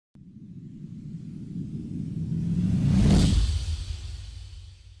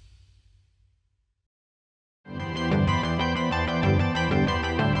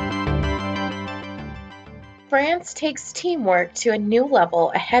France takes teamwork to a new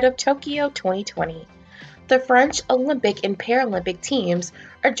level ahead of Tokyo 2020. The French Olympic and Paralympic teams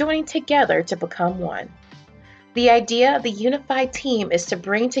are joining together to become one. The idea of the unified team is to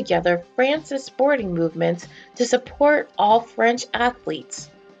bring together France's sporting movements to support all French athletes.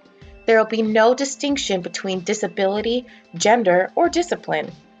 There will be no distinction between disability, gender, or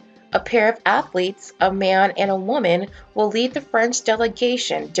discipline. A pair of athletes, a man and a woman, will lead the French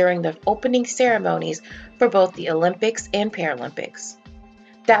delegation during the opening ceremonies for both the Olympics and Paralympics.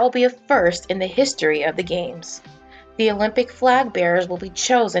 That will be a first in the history of the Games. The Olympic flag bearers will be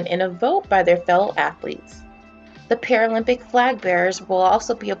chosen in a vote by their fellow athletes. The Paralympic flag bearers will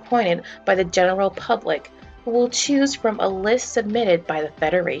also be appointed by the general public, who will choose from a list submitted by the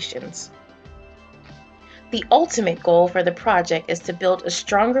federations. The ultimate goal for the project is to build a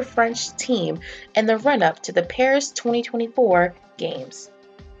stronger French team in the run-up to the Paris 2024 Games.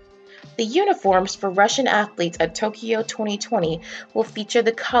 The uniforms for Russian athletes at Tokyo 2020 will feature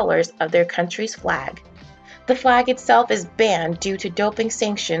the colors of their country's flag. The flag itself is banned due to doping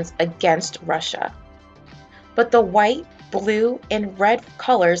sanctions against Russia. But the white, blue, and red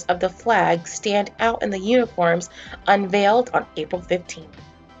colors of the flag stand out in the uniforms unveiled on April 15th.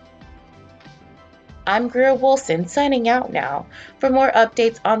 I'm Greer Wilson signing out now. For more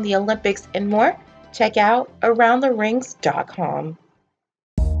updates on the Olympics and more, check out AroundTheRings.com.